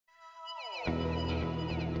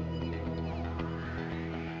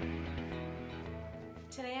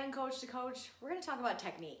time, coach to coach, we're gonna talk about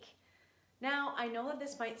technique. Now, I know that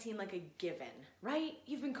this might seem like a given, right?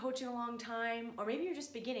 You've been coaching a long time, or maybe you're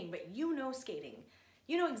just beginning, but you know skating.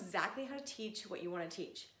 You know exactly how to teach what you wanna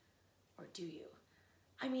teach. Or do you?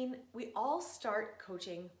 I mean, we all start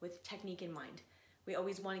coaching with technique in mind. We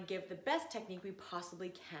always wanna give the best technique we possibly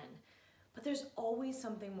can, but there's always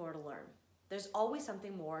something more to learn. There's always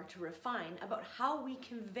something more to refine about how we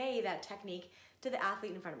convey that technique to the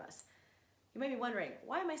athlete in front of us. You might be wondering,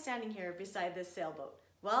 why am I standing here beside this sailboat?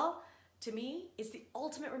 Well, to me, it's the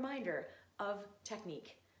ultimate reminder of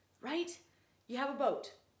technique, right? You have a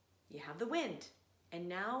boat, you have the wind, and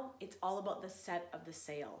now it's all about the set of the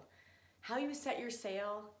sail. How you set your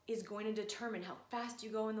sail is going to determine how fast you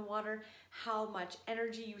go in the water, how much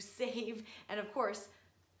energy you save, and of course,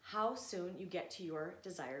 how soon you get to your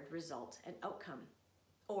desired result and outcome,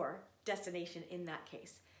 or destination in that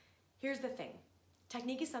case. Here's the thing,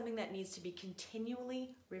 technique is something that needs to be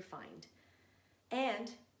continually refined. And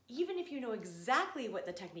even if you know exactly what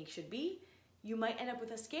the technique should be, you might end up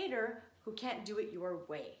with a skater who can't do it your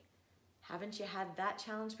way. Haven't you had that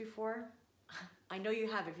challenge before? I know you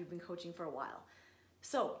have if you've been coaching for a while.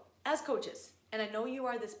 So, as coaches, and I know you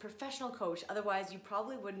are this professional coach, otherwise you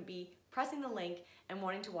probably wouldn't be pressing the link and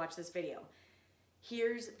wanting to watch this video.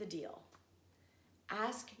 Here's the deal.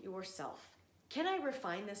 Ask yourself, can I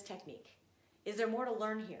refine this technique? Is there more to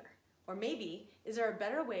learn here? Or maybe, is there a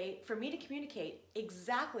better way for me to communicate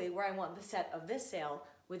exactly where I want the set of this sail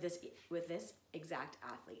with this exact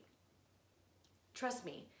athlete? Trust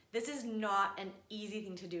me, this is not an easy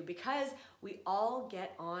thing to do because we all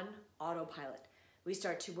get on autopilot. We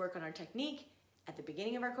start to work on our technique at the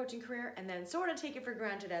beginning of our coaching career and then sort of take it for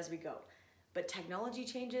granted as we go. But technology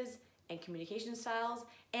changes and communication styles,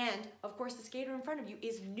 and of course the skater in front of you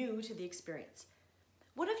is new to the experience.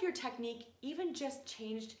 What if your technique even just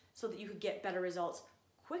changed so that you could get better results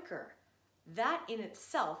quicker? That in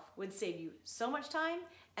itself would save you so much time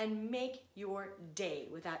and make your day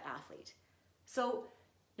with that athlete. So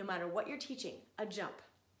no matter what you're teaching, a jump,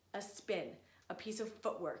 a spin, a piece of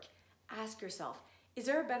footwork, ask yourself, is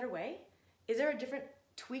there a better way? Is there a different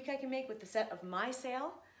tweak I can make with the set of my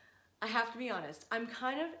sail? I have to be honest, I'm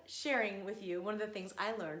kind of sharing with you one of the things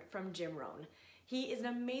I learned from Jim Rohn. He is an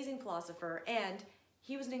amazing philosopher and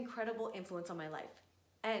he was an incredible influence on my life.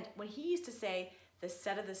 And when he used to say the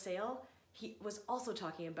set of the sail, he was also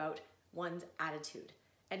talking about one's attitude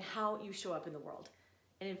and how you show up in the world.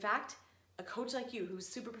 And in fact, a coach like you who's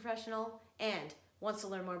super professional and wants to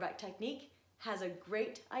learn more about technique has a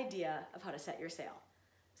great idea of how to set your sail.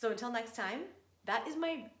 So until next time, that is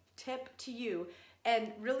my tip to you,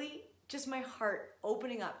 and really just my heart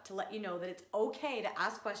opening up to let you know that it's okay to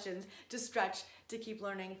ask questions, to stretch, to keep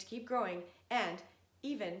learning, to keep growing, and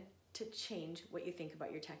even to change what you think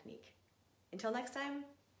about your technique. Until next time,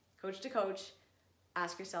 coach to coach,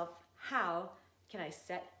 ask yourself, how can I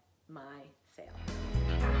set my sail?